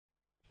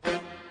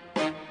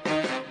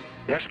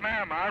Yes,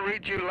 ma'am, I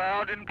read you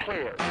loud and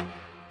clear.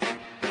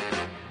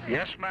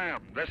 Yes,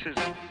 ma'am, this is...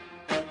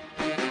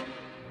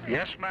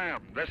 Yes,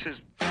 ma'am, this is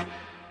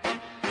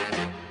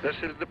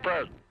the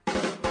president.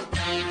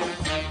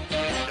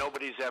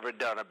 Nobody's ever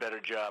done a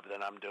better job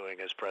than I'm doing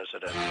as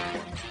president.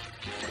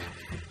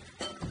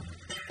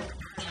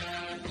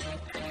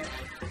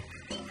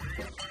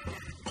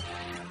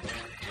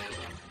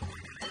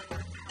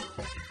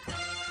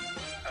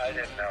 I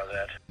didn't know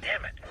that.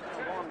 Damn it.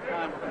 For a long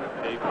time,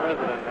 the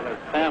president and his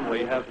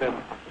family have been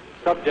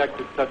subject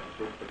to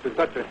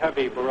such a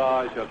heavy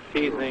barrage of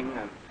teasing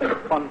and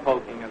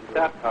fun-poking and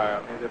satire. I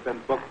mean, there have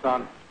been books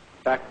on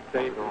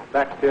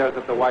backstairs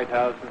at the White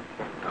House, and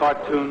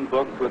cartoon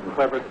books with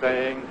clever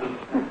sayings,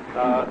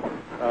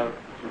 and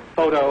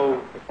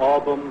photo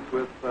albums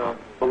with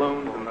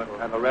balloons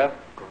and the rest,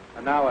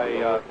 and now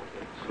a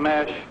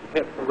smash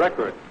hit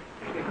record.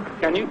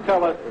 Can you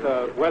tell us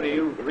whether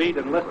you read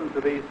and listen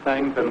to these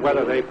things and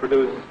whether they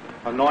produce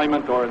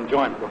annoyment or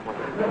enjoyment?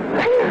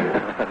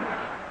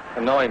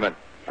 Annoyment.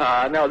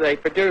 No, they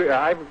produce...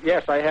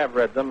 yes, I have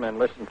read them and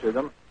listened to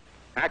them.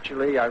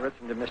 Actually, I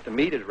listened to Mr.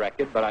 Meader's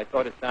record, but I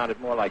thought it sounded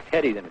more like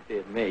Teddy than it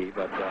did me,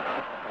 but...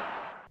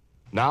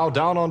 Now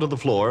down onto the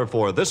floor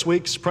for this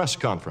week's press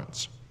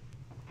conference.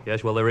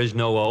 Yes, well, there is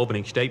no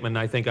opening statement.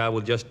 I think I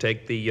will just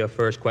take the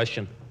first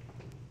question.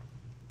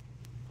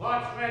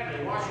 Claude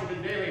Smedley,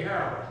 Washington Daily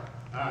Herald.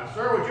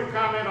 Sir, would you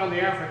comment on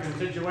the African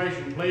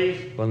situation,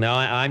 please? Well, no,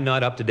 I'm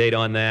not up to date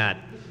on that.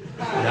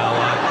 No,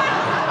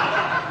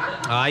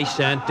 I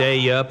sent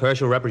a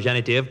personal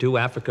representative to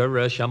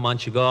Africa some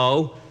months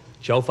ago.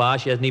 So far,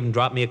 she hasn't even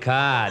dropped me a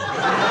card.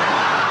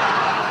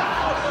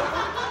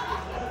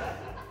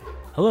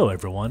 Hello,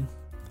 everyone,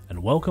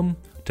 and welcome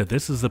to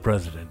This is the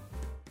President.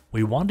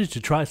 We wanted to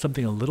try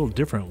something a little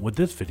different with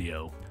this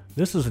video.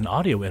 This is an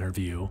audio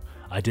interview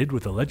I did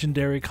with the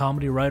legendary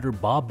comedy writer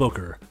Bob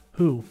Booker,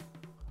 who,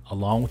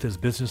 along with his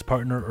business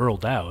partner Earl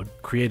Dowd,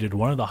 created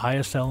one of the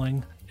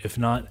highest-selling, if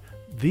not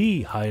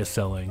the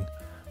highest-selling,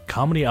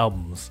 comedy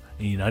albums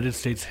in United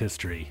States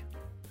history,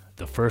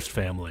 The First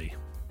Family.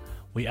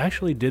 We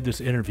actually did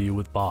this interview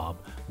with Bob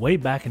way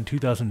back in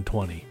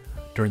 2020,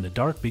 during the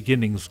dark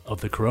beginnings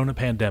of the corona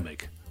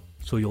pandemic,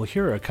 so you'll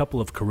hear a couple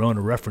of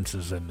corona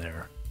references in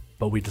there,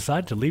 but we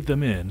decided to leave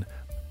them in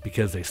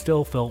because they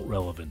still felt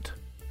relevant.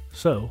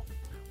 So,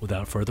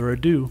 without further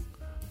ado,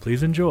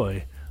 please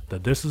enjoy the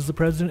This is the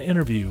President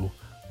interview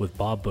with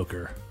Bob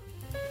Booker.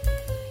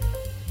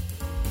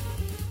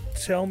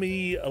 Tell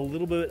me a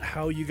little bit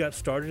how you got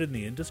started in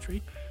the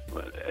industry.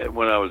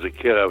 When I was a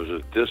kid, I was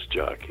a disc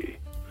jockey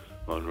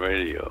on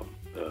radio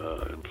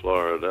in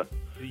Florida.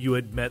 You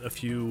had met a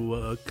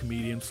few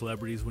comedian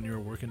celebrities when you were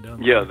working down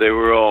there? Yeah, they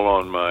were all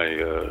on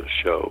my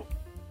show.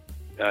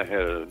 I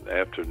had an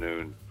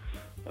afternoon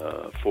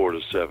 4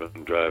 to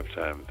 7 drive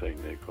time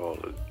thing, they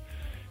called it.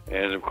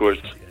 And, of course,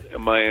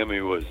 Miami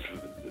was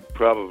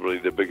probably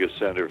the biggest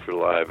center for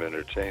live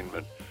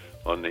entertainment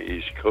on the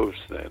East Coast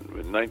then,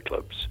 with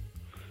nightclubs,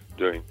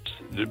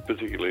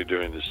 particularly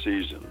during the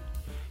season,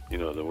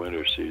 the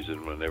winter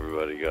season when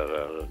everybody got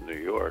out of New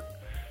York.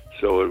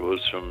 So it was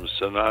from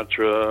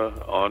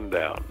Sinatra on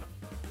down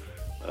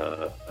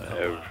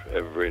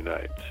every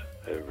night.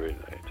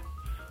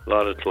 A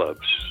lot of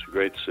clubs.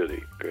 Great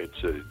city.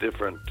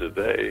 Different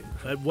today.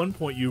 At one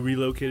point, you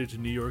relocated to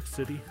New York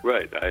City?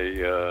 Right.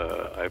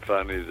 I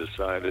finally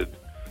decided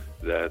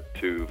that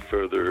to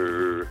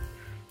further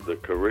the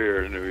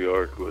career, New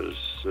York was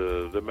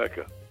the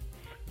Mecca.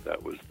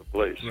 That was the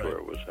place where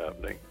it was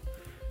happening.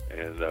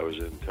 And I was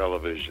in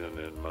television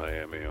in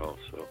Miami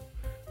also.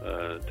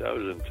 I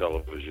was in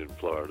television in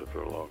Florida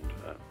for a long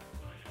time.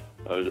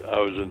 I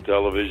was in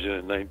television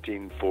in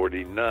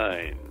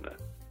 1949.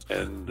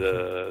 And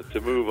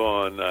to move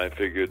on, I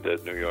figured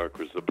that New York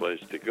was the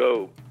place to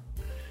go.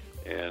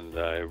 And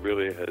I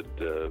really had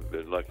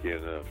been lucky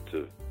enough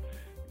to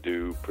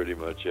do pretty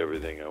much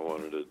everything I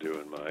wanted to do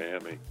in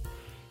Miami.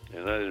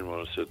 And I didn't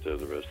want to sit there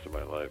the rest of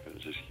my life and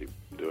just keep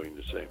doing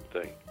the same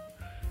thing.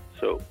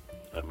 So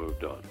I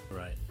moved on.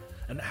 Right.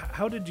 And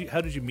how did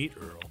you meet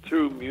Earl?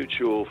 Through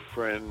mutual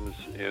friends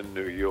in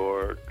New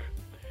York.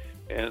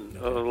 And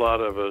a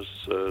lot of us,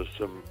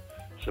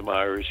 some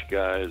Irish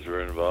guys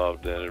were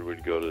involved in it.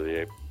 We'd go to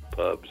the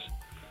pubs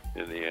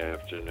in the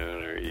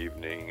afternoon or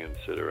evening and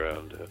sit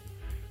around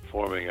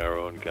forming our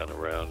own kind of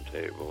round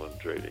table and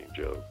trading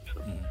jokes.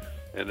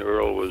 And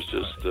Earl was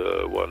just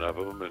one of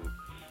them, and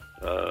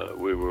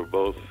we were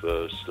both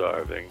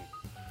starving.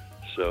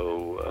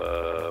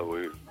 So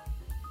we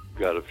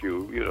got a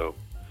few,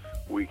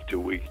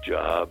 week-to-week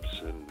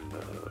jobs and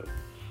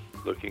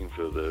looking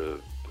for the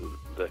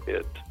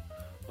hit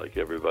like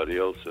everybody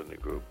else in the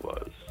group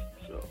was.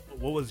 So,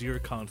 what was your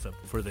concept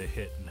for the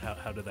hit, and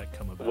how did that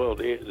come about? Well,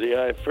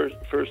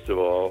 first of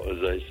all,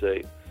 as I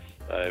say,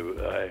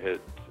 I had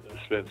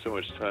spent so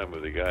much time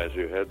with the guys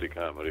who had the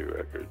comedy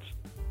records.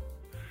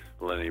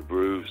 Lenny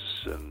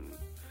Bruce and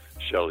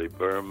Shelley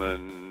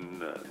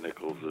Berman,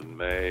 Nichols and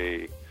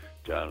May,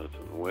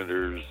 Jonathan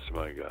Winters,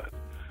 my God,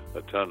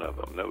 a ton of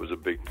them. That was a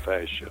big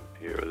fashion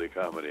here, the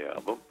comedy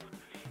album.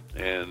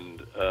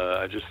 And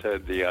I just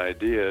had the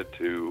idea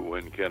to,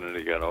 when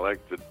Kennedy got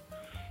elected,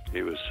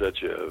 he was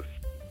such a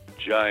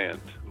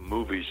giant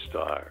movie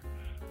star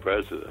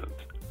president,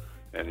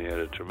 and he had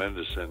a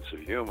tremendous sense of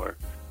humor.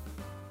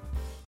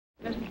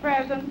 Mr.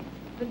 President,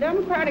 the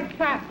Democratic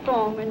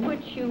platform in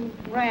which you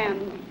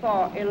ran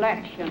for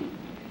election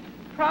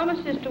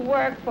promises to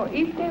work for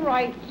equal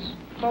rights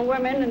for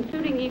women,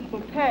 including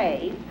equal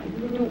pay,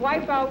 to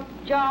wipe out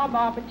job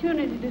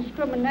opportunity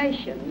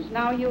discriminations.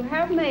 Now, you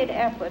have made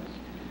efforts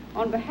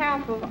on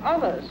behalf of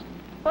others.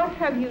 What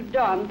have you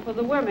done for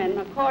the women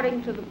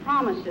according to the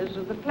promises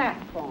of the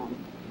platform?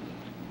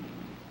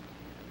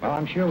 Well,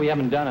 I'm sure we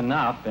haven't done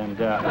enough,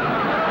 and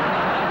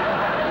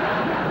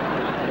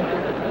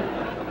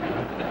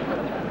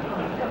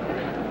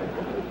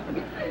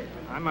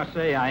I must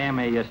say I am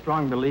a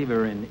strong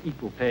believer in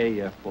equal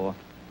pay for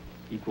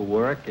equal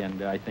work,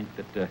 and I think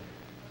that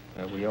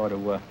we ought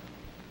to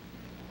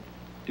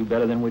do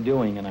better than we're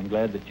doing, and I'm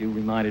glad that you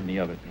reminded me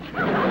of it.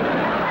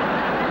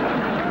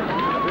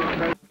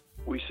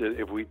 We said,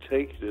 if we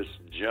take this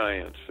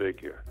giant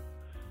figure,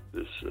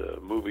 this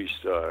movie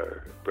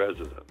star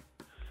president,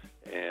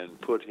 and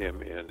put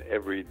him in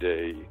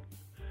everyday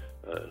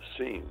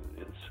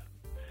scenes,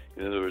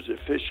 in other words, a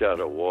fish out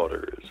of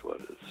water is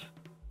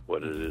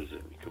what it is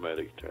in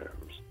comedic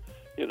terms.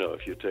 You know,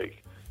 if you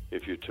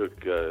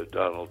took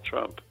Donald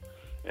Trump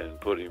and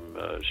put him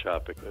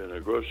shopping in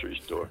a grocery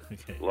store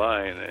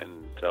line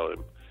and tell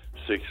him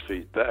 6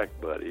 feet back,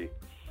 buddy.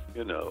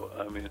 You know,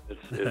 I mean,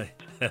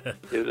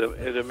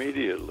 it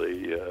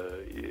immediately,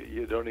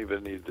 you don't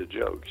even need the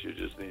jokes, you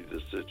just need the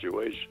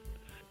situation.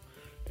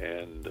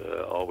 And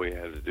all we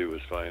had to do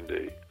was find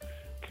a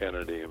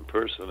Kennedy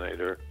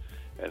impersonator,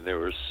 and there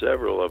were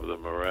several of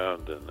them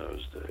around in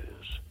those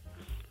days.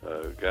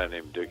 A guy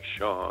named Dick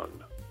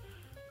Shawn,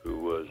 who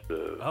was,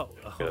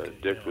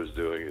 Dick was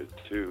doing it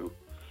too,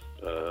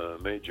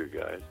 major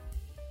guy.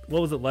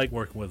 What was it like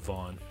working with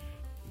Vaughn?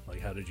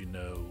 Like, how did you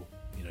know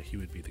he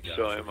would be the guy?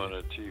 Saw him on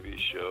a TV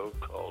show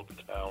called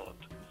Talent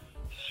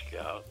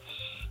Scouts.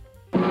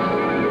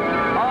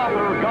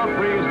 Arthur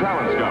Godfrey's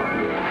Talent Scout.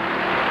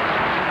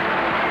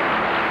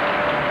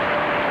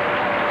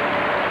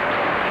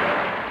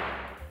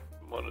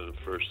 One of the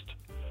first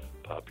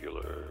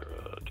popular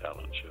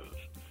talent shows,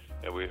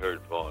 and we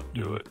heard Vaughn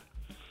do it,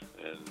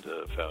 and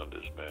found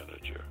his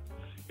manager.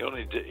 He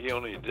only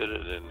did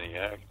it in the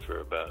act for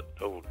about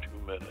 2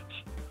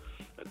 minutes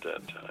at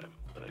that time.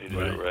 He did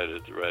it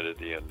right at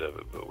the end of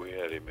it, but we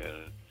had him in,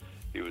 and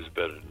he was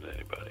better than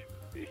anybody.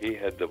 He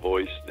had the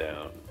voice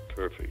down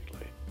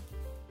perfectly.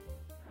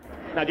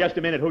 Now, just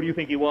a minute. Who do you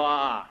think you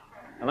are?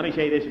 Now, let me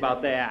say this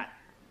about that.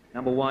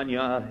 Number one,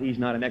 he's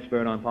not an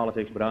expert on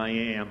politics, but I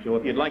am. So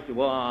if you'd like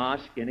to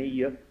ask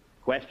any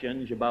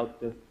questions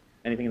about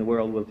anything in the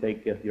world, we'll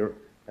take the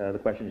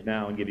questions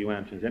now and give you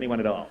answers. Anyone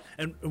at all.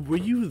 And were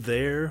you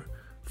there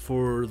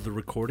for the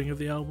recording of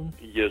the album?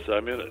 Yes,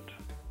 I'm in it.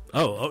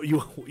 Oh,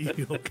 you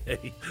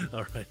okay?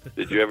 All right.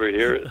 Did you ever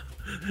hear it?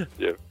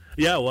 Yeah.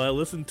 Yeah. Well, I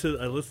listened to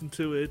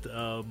it.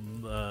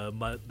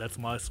 That's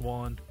My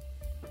Swan.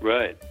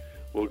 Right.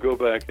 Well, go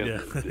back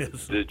and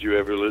did you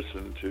ever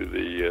listen to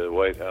the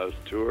White House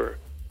tour?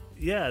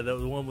 Yeah,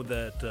 the one with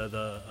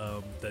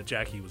that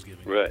Jackie was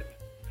giving. Right.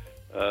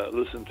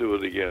 Listen to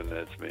it again.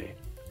 That's me.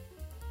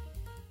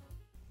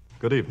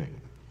 Good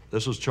evening.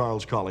 This is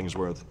Charles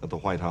Collingsworth at the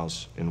White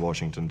House in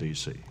Washington,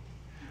 D.C.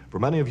 For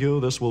many of you,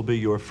 this will be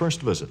your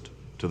first visit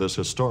to this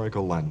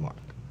historical landmark.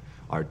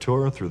 Our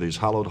tour through these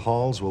hallowed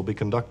halls will be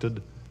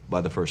conducted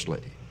by the First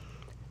Lady.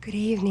 Good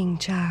evening,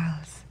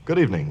 Charles. Good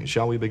evening.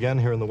 Shall we begin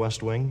here in the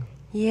West Wing?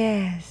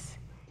 Yes.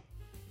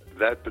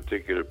 That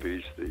particular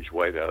piece, the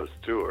White House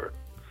tour,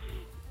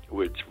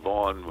 which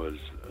Vaughn was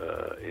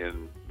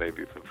in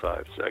maybe for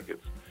 5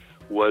 seconds,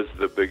 was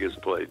the biggest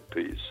played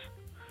piece.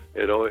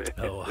 It always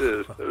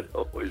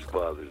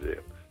bothered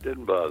him.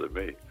 Didn't bother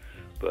me.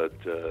 But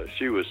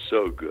she was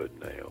so good,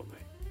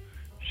 Naomi.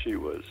 She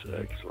was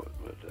excellent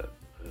with that,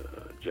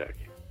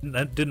 Jackie.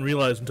 I didn't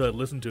realize until I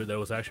listened to it that it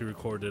was actually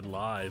recorded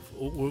live.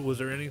 Was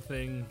there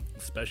anything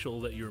special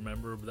that you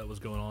remember that was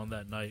going on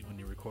that night when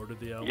you recorded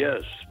the album?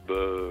 Yes,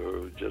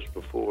 just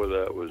before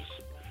that was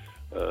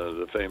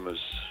the famous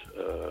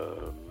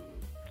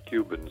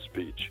Cuban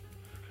speech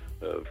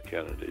of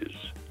Kennedy's.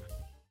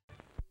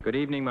 Good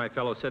evening, my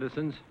fellow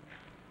citizens.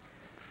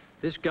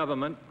 This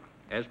government,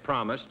 as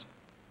promised,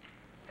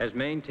 has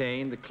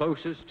maintained the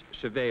closest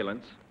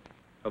surveillance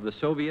of the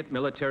Soviet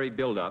military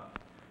buildup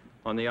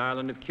on the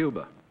island of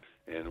Cuba.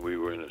 And we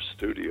were in a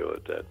studio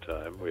at that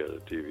time. We had a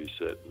TV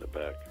set in the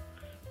back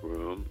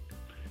room,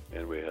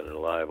 and we had a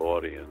live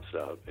audience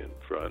out in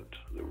front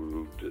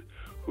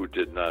who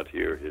did not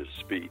hear his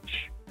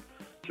speech.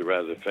 It's a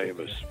rather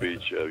famous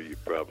speech. You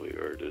probably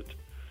heard it.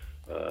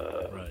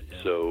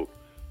 So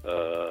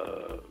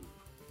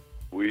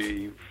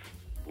we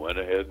went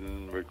ahead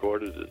and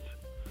recorded it.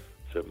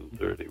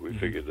 7:30. We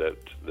figured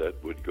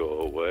that would go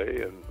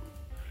away and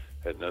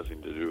had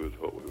nothing to do with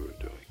what we were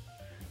doing.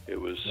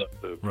 It was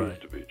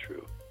proved to be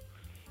true.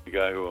 The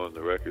guy who owned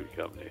the record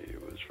company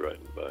was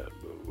frightened by it,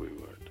 but we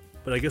weren't.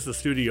 But I guess the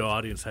studio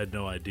audience had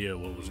no idea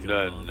what was going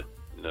on.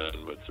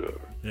 None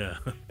whatsoever. Yeah.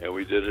 And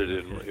we did it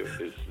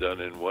it's done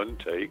in one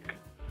take,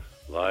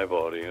 live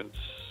audience,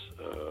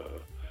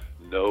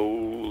 no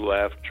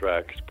laugh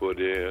tracks put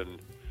in.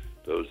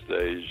 Those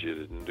days you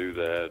didn't do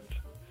that.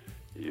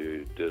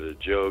 You did a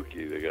joke,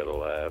 you either got a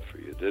laugh or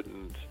you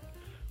didn't.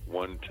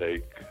 One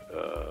take,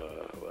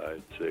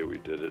 I'd say we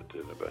did it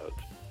in about,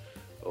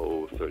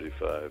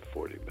 35,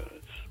 40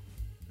 minutes.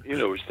 You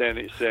know, we're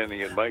standing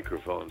in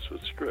microphones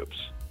with scripts.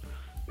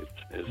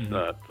 It's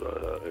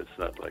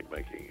not like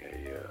making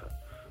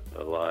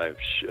a live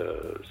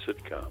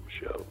sitcom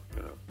show,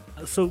 you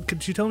know. So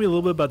could you tell me a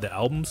little bit about the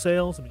album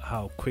sales? I mean,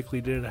 how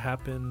quickly did it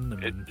happen? I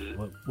mean,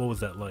 what was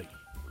that like?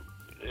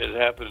 It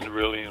happened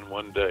really in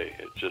one day.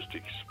 It just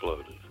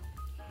exploded.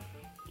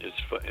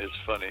 It's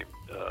funny.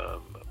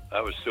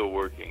 I was still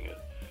working at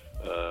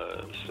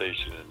a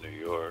station in New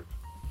York,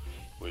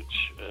 which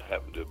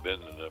happened to have been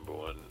the number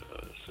one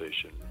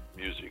station,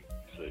 music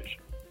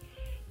station,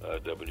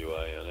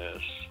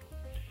 WINS.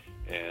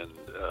 And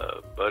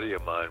a buddy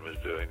of mine was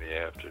doing the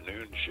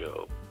afternoon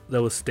show.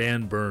 That was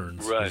Stan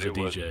Burns, right, the it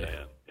DJ. Was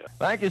Stan. Yeah.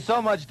 Thank you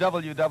so much,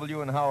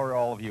 WW, and how are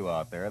all of you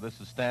out there?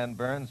 This is Stan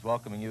Burns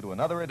welcoming you to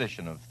another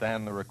edition of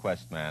Stan the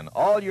Request Man.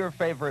 All your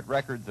favorite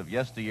records of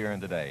yesteryear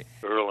and today.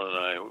 Earl and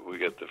I, we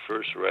got the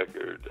first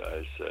record.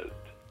 I said,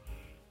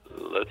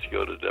 let's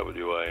go to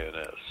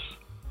WINS.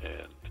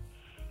 And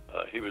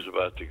he was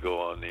about to go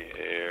on the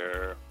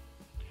air.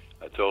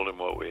 I told him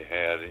what we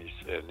had,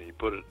 and he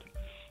put it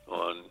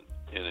on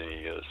in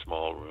a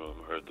small room,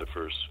 heard the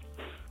first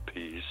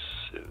piece,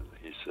 and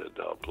he said,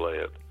 I'll play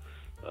it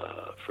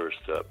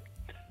first up.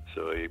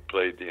 So he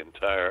played the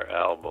entire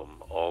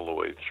album all the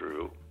way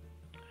through.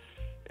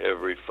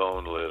 Every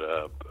phone lit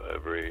up,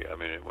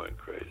 it went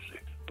crazy.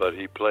 But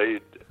he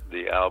played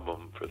the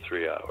album for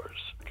 3 hours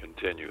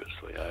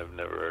continuously. I've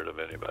never heard of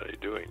anybody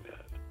doing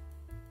that.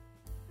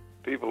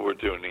 People were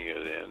tuning it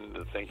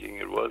in, thinking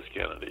it was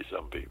Kennedy,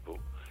 some people.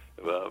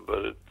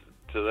 But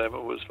to them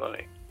it was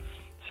funny.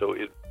 So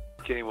it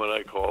became what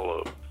I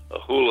call a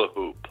hula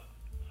hoop.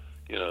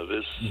 You know,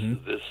 this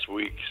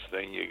week's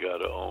thing you got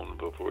to own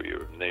before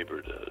your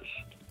neighbor does.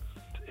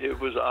 It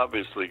was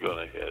obviously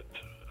going to hit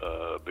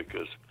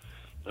because,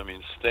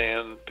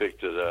 Stan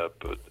picked it up,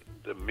 but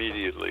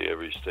immediately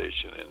every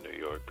station in New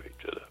York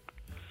picked it up.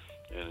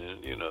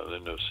 And, there are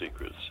no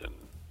secrets. And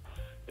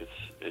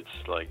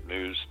it's like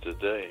news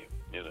today,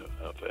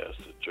 how fast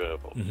it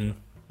travels. Mm-hmm.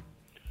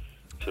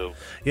 So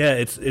yeah,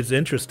 it's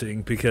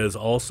interesting because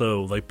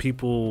also like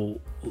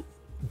people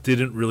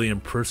didn't really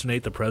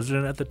impersonate the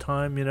president at the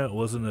time. It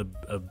wasn't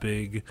a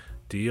big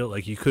deal.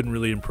 Like you couldn't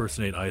really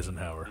impersonate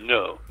Eisenhower.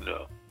 No.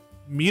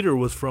 Meter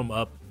was from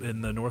up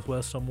in the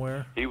Northwest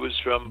somewhere. He was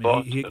from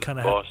Boston. He kind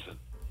of Boston.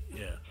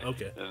 Yeah.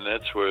 Okay. And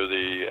that's where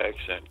the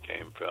accent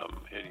came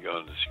from. He'd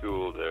gone to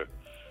school there,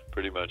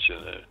 pretty much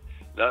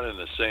not in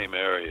the same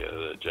area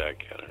that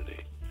Jack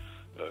Kennedy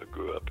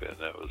grew up in.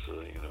 That was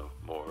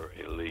more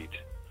elite.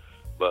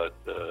 But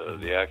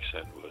the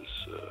accent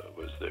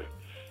was there.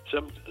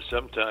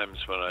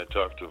 Sometimes when I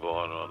talked to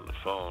Vaughn on the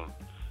phone,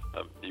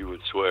 you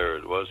would swear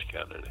it was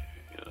Kennedy.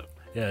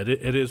 Yeah,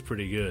 it is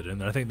pretty good,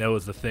 and I think that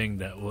was the thing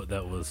that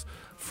was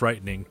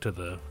frightening to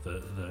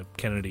the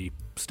Kennedy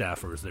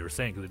staffers. They were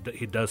saying that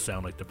he does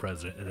sound like the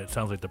president, and it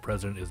sounds like the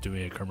president is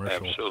doing a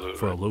commercial Absolutely.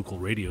 For a local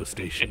radio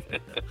station.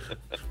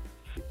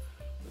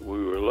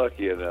 We were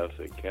lucky enough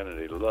that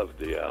Kennedy loved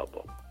the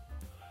album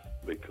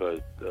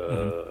because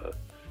the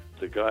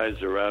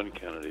guys around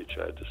Kennedy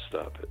tried to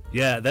stop it.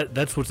 Yeah,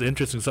 that's what's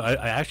interesting. So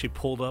I actually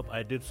pulled up,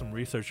 I did some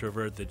research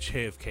over at the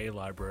JFK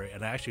library,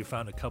 and I actually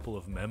found a couple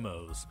of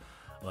memos.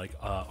 Like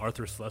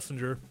Arthur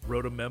Schlesinger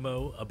wrote a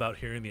memo about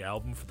hearing the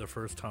album for the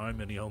first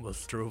time, and he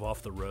almost drove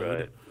off the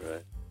road.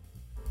 Right.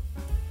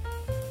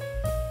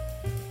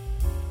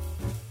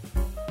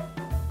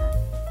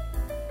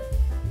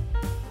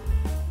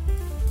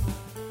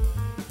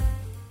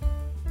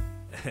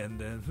 And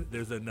then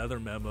there's another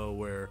memo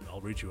where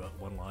I'll read you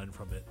one line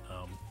from it.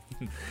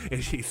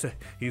 And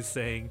he's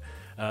saying,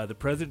 the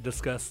president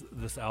discussed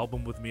this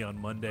album with me on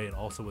Monday and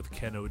also with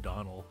Ken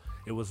O'Donnell.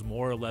 It was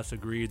more or less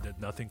agreed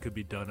that nothing could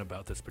be done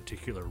about this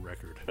particular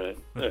record. Right.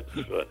 That's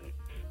funny.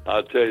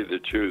 I'll tell you the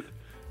truth.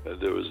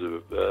 There was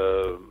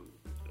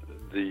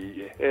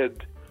the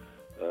head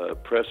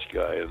press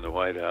guy in the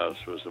White House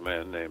was a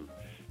man named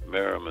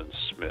Merriman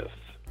Smith.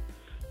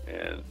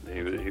 And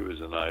he was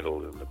an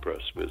idol in the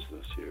press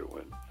business here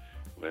when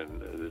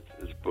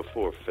it's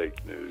before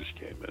fake news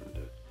came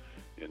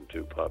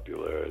into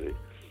popularity.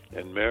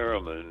 And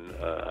Merriman,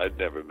 I'd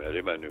never met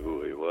him. I knew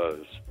who he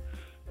was.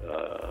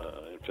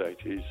 In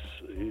fact,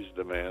 he's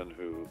the man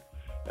who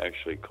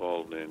actually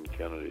called in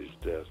Kennedy's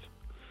death.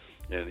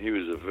 And he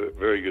was a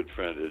very good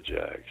friend of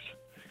Jack's.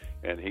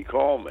 And he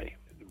called me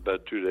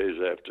about 2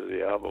 days after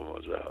the album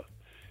was out.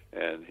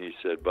 And he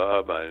said,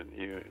 Bob,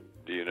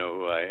 do you know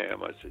who I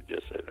am? I said,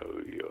 yes, I know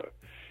who you are.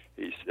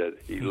 He said,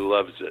 he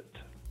loves it.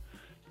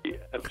 He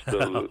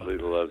absolutely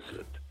loves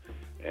it.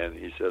 And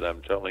he said,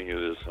 I'm telling you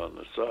this on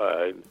the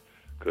side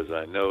because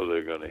I know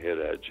they're going to hit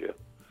at you.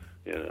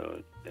 you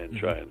know, and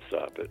try and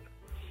stop it.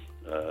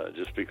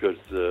 Just because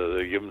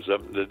they give them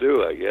something to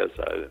do, I guess.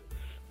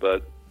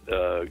 But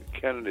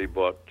Kennedy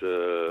bought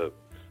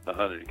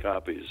 100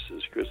 copies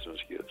as Christmas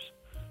gifts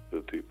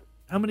for people.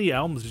 How many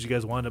albums did you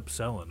guys wind up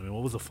selling? I mean,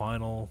 what was the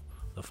final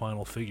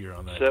figure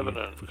on that?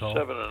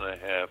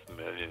 7.5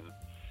 million.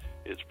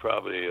 It's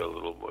probably a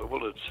little more.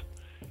 Well,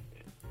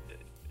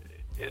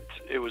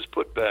 it was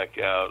put back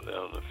out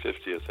on the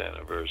 50th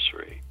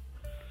anniversary,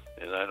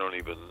 and I don't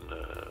even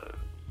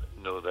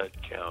know that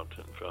count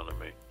in front of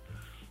me.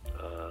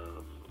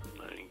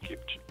 I didn't keep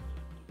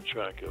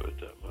track of it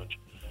that much.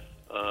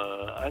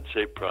 I'd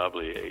say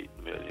probably 8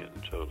 million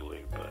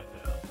totally by now.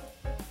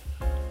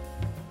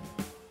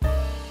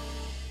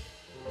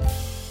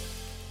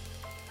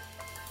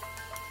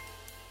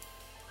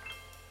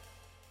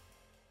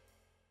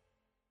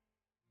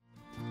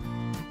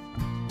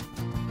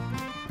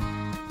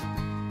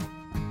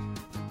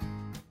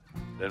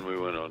 Then we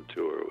went on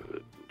tour with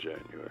it in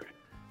January.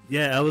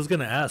 Yeah, I was going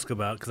to ask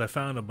about, because I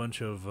found a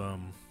bunch of, I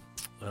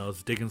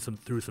was digging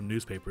through some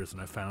newspapers, and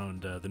I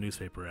found the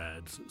newspaper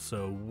ads.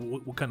 So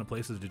what kind of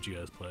places did you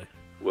guys play?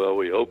 Well,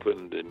 we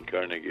opened in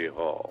Carnegie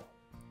Hall,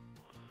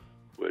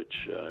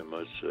 which I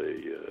must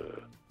say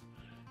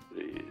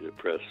the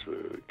press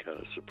were kind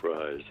of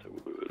surprised that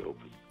we would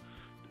open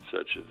in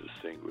such a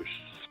distinguished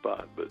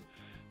spot. But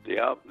the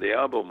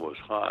album was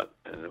hot,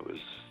 and it was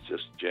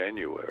just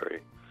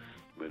January.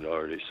 We'd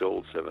already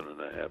sold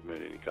 7.5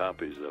 million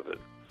copies of it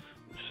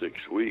in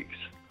 6 weeks.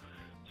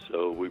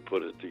 So we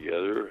put it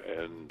together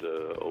and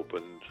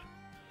opened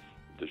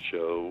the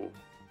show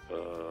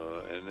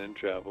and then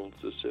traveled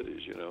to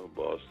cities, you know,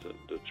 Boston,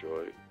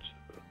 Detroit.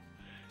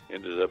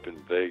 Ended up in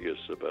Vegas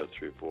about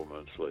 3 or 4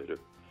 months later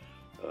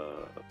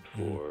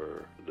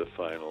for the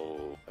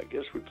final. I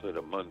guess we played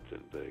a month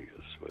in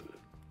Vegas with it.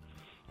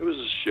 It was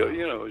a show,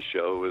 you know, a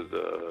show with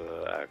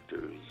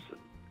actors,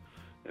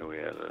 and we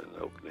had an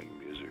opening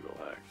musical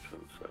act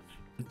and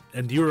such.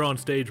 And you were on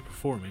stage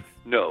performing?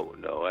 No.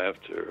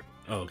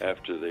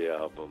 After the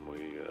album,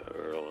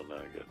 Earl and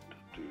I got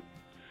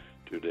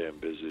too damn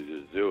busy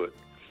to do it,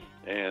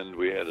 and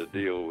we had a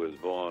deal with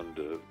Vaughn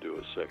to do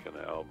a second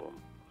album,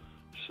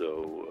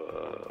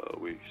 so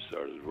we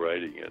started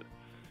writing it.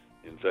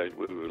 In fact,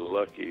 we were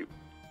lucky.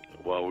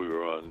 While we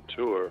were on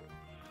tour,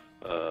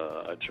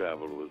 I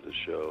traveled with the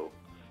show,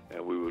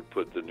 and we would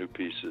put the new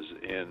pieces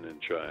in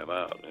and try them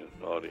out in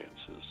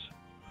audiences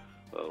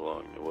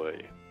along the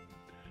way.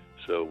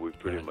 So we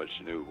pretty much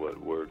knew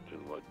what worked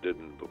and what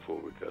didn't before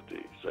we got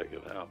the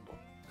second album.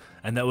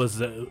 And that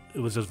was it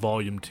was just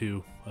Volume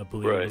 2, I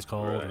believe it was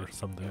called, or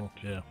something.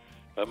 Yeah.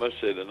 I must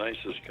say the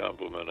nicest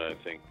compliment I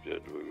think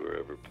that we were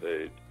ever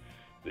paid,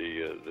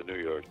 the New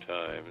York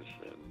Times,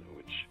 and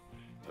which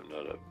I'm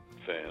not a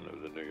fan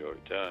of the New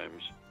York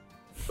Times,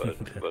 but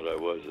but I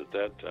was at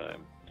that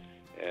time,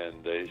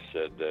 and they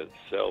said that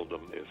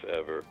seldom, if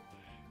ever,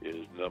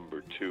 is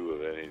number 2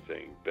 of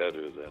anything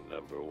better than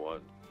number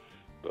 1.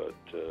 But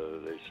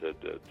they said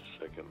that the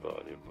second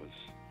volume was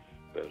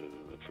better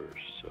than the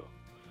first. So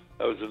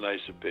that was a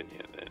nice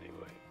opinion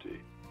anyway, T.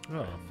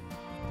 Oh.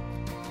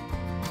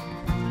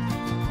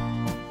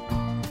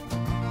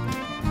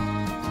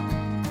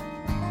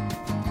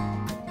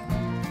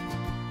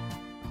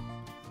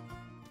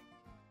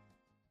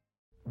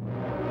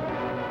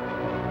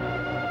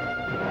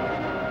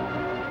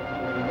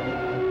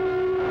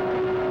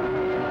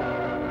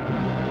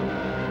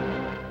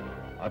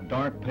 A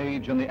dark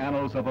page in the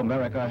annals of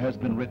America has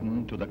been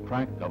written to the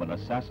crack of an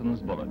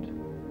assassin's bullet.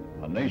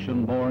 A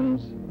nation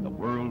mourns, the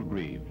world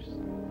grieves.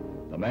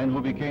 The man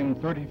who became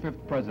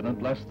 35th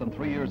president less than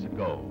 3 years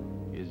ago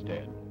is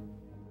dead.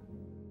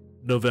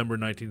 November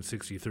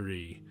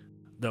 1963.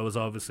 That was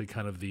obviously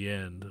kind of the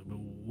end.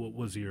 What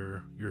was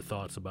your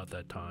thoughts about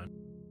that time?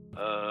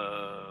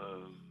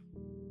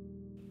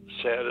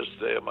 Saddest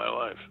day of my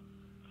life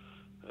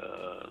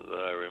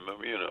that I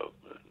remember, you know,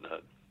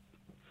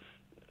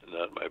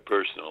 not my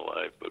personal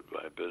life, but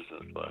my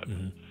business life.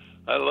 Mm-hmm.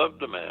 I loved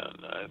the man.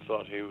 I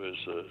thought he was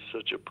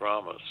such a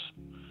promise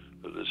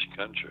for this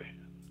country,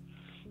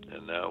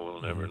 and now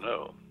we'll never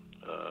know.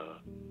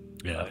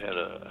 I had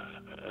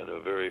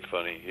a very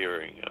funny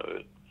hearing of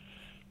it.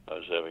 I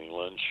was having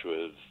lunch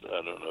with,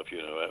 I don't know if you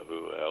know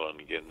who Allen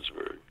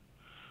Ginsberg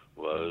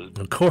was.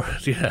 Of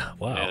course, yeah.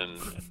 Wow.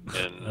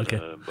 And okay.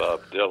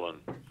 Bob Dylan,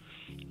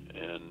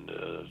 and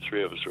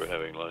 3 of us were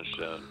having lunch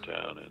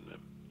downtown in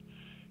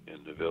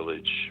the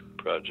Village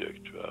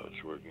project I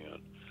was working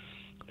on.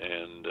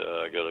 And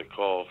I got a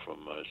call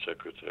from my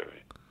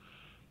secretary,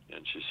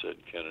 and she said,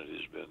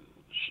 Kennedy's been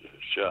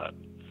shot.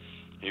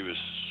 He was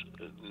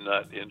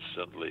not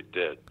instantly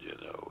dead, you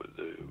know,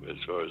 as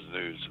far as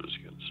news was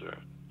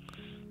concerned.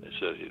 They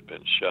said he'd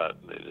been shot,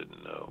 and they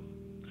didn't know.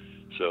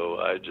 So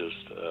I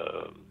just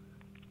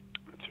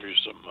threw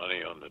some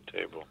money on the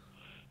table,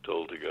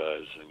 told the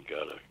guys, and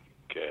got a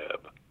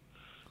cab.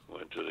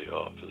 Went to the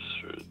office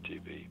for the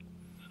TV.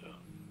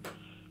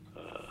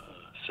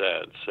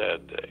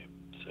 Sad day.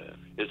 Sad.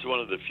 It's one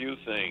of the few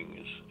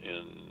things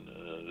in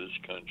this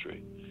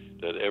country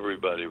that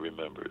everybody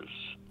remembers.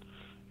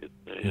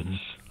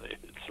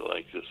 It's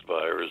like this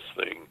virus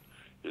thing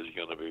is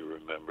going to be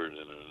remembered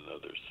in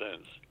another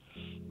sense.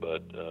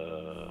 But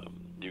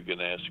you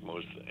can ask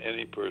most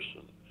any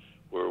person,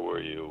 where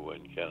were you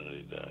when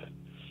Kennedy died?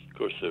 Of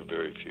course, there are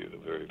very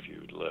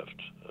few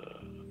left.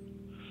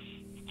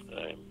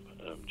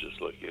 I'm just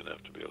lucky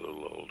enough to be a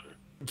little older.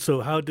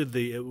 So, how did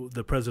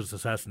the president's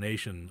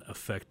assassination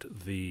affect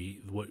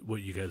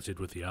what you guys did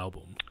with the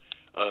album?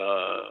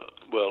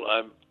 Well,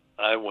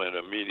 I went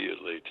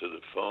immediately to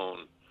the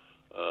phone,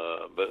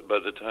 but by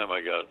the time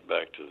I got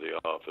back to the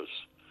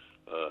office,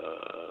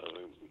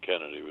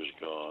 Kennedy was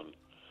gone,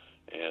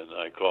 and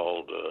I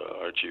called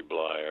Archie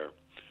Blyer,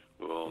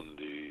 who owned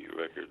the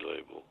record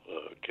label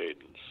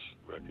Cadence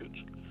Records,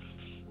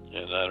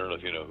 and I don't know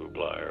if you know who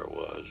Blyer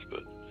was,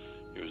 but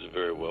he was a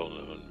very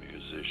well-known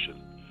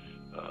musician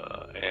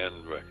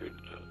and record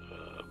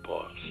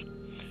boss.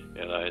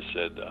 And I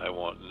said, I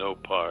want no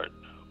part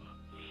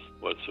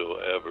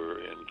whatsoever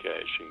in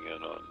cashing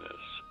in on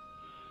this.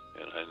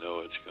 And I know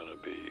it's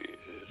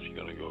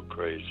going to go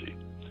crazy.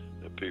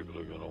 That people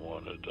are going to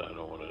want it. I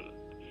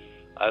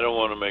don't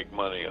want to make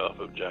money off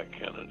of Jack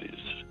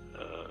Kennedy's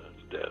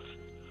death.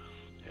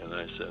 And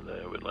I said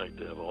I would like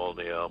to have all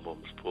the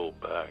albums pulled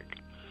back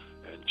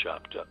and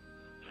chopped up.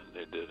 And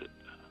they did it.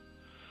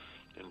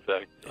 In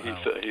fact,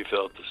 he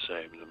felt the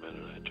same the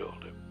minute I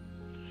told him.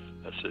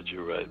 I said,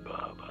 "You're right,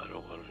 Bob. I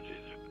don't want it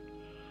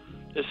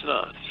either. It's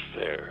not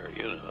fair,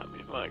 you know. I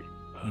mean, Mike,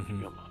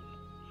 come on."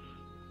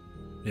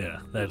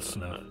 Yeah, that's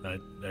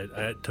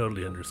I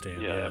totally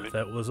understand. Yeah, Yeah, I mean,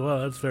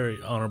 that's a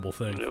very honorable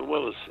thing.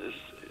 Well,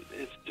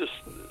 it's just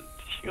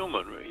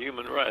human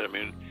right. I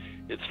mean,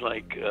 it's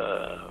like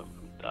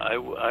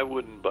I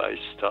wouldn't buy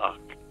stock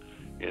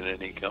in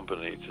any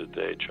company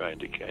today trying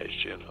to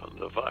cash in on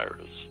the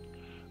virus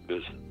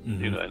business.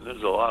 You know, and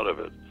there's a lot of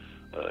it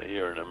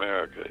here in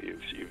America.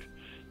 You've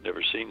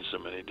never seen so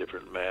many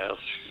different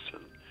masks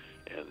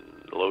and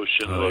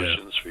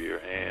lotions for your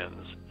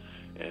hands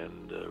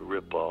and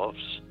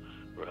rip-offs.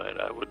 Right?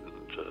 I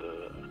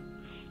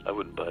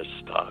wouldn't buy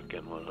stock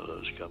in one of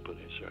those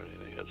companies or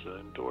anything. That's an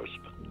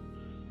endorsement.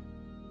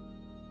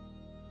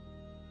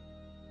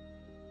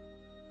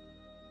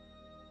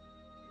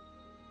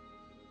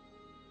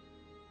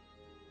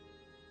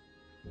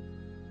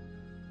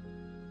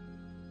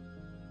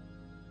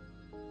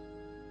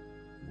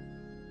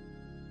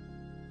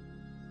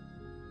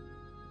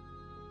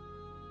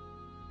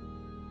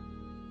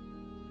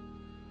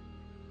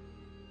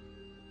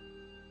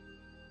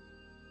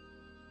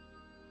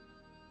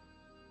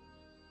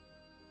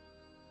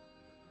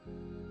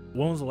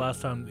 When was the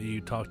last time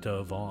you talked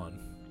to Vaughn?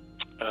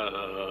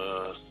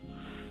 I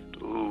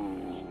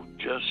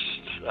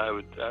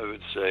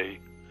would say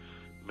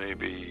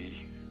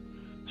maybe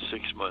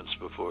 6 months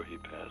before he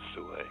passed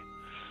away.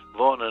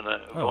 Vaughn and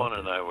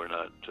I were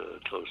not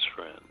close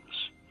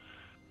friends.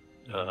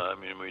 I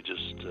mean, we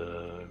just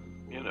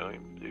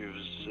he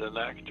was an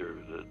actor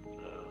that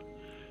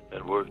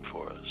had worked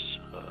for us,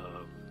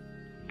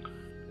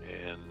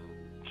 and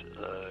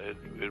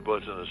it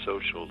wasn't a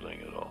social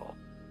thing at all.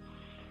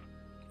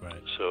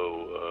 Right. So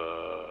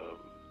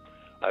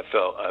I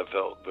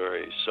felt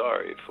very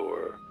sorry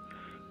for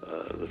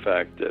the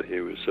fact that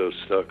he was so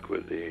stuck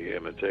with the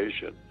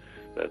imitation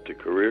that the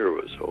career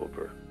was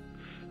over.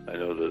 I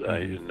know that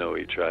I know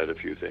he tried a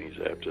few things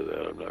after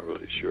that. I'm not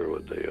really sure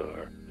what they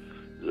are.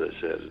 As I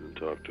said, I didn't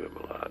talk to him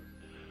a lot.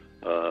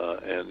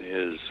 And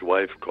his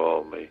wife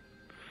called me.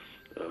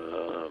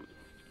 I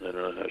don't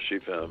know how she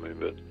found me,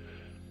 but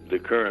the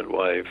current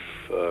wife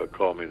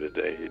called me the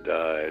day he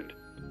died,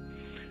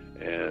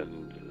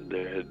 and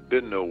there had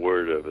been no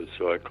word of it,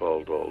 so I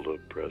called all the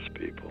press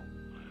people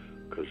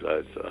because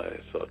I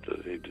thought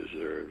that he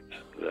deserved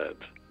that,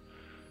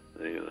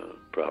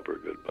 proper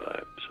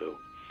goodbye. So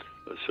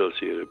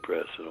Associated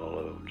Press and all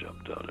of them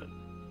jumped on it.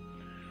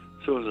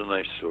 So it was a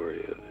nice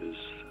story of his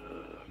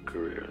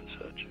career and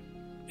such.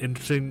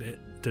 Interesting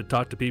to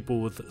talk to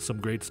people with some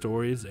great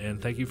stories,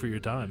 and thank you for your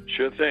time.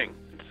 Sure thing.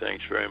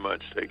 Thanks very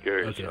much. Take care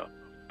of yourself.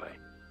 Bye.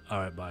 All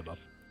right, bye, Bob.